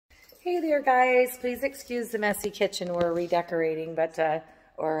Hey there guys, please excuse the messy kitchen. We're redecorating,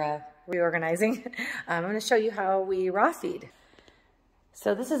 or reorganizing. I'm going to show you how we raw feed.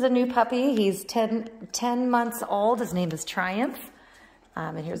 So this is a new puppy. He's 10 months old. His name is Triumph.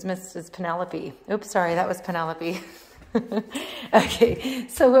 And here's Mrs. Penelope. Oops, sorry, that was Penelope. Okay,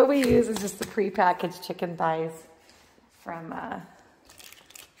 so what we use is just the pre-packaged chicken thighs from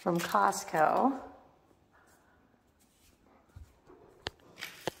Costco.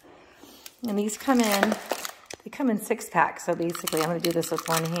 And these come in 6-packs. So basically I'm gonna do this with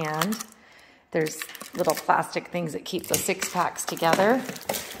one hand. There's little plastic things that keep the 6-packs together.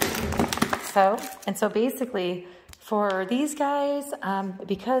 So basically for these guys,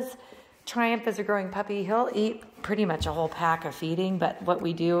 because Triumph is a growing puppy, he'll eat pretty much a whole pack of feeding. But what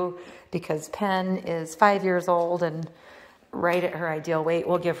we do, because Pen is 5 years old and right at her ideal weight,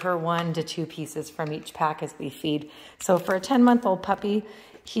 we'll give her 1 to 2 pieces from each pack as we feed. So for a 10-month-old puppy,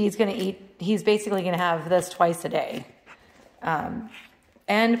 he's basically gonna have this twice a day.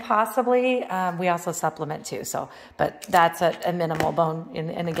 And possibly, we also supplement too. So, but that's a minimal bone.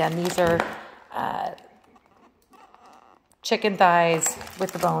 And again, these are chicken thighs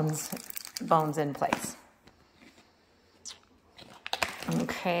with the bones in place.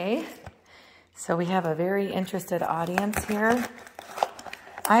 Okay, so we have a very interested audience here.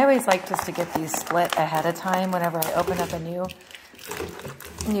 I always like just to get these split ahead of time whenever I open up a new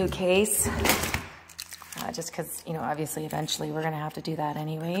case, just because, you know, obviously eventually we're going to have to do that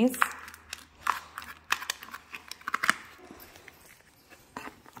anyways.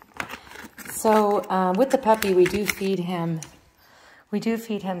 So with the puppy, we do feed him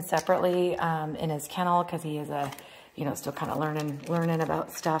separately in his kennel because he is still kind of learning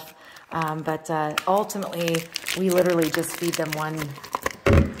about stuff. But ultimately, we literally just feed them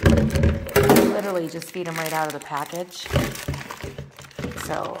right out of the package.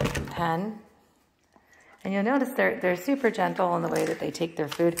 So Pen, and you'll notice they're super gentle in the way that they take their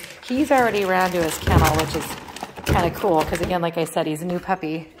food. He's already around to his kennel, which is kind of cool because, again, like I said, he's a new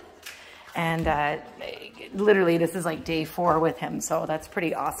puppy, and literally this is like day 4 with him. So that's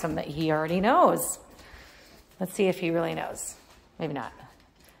pretty awesome that he already knows. Let's see if he really knows. Maybe not.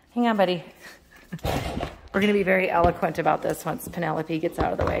 Hang on, buddy. We're going to be very eloquent about this once Penelope gets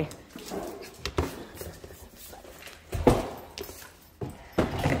out of the way.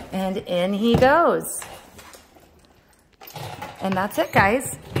 And in he goes. And that's it,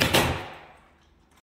 guys.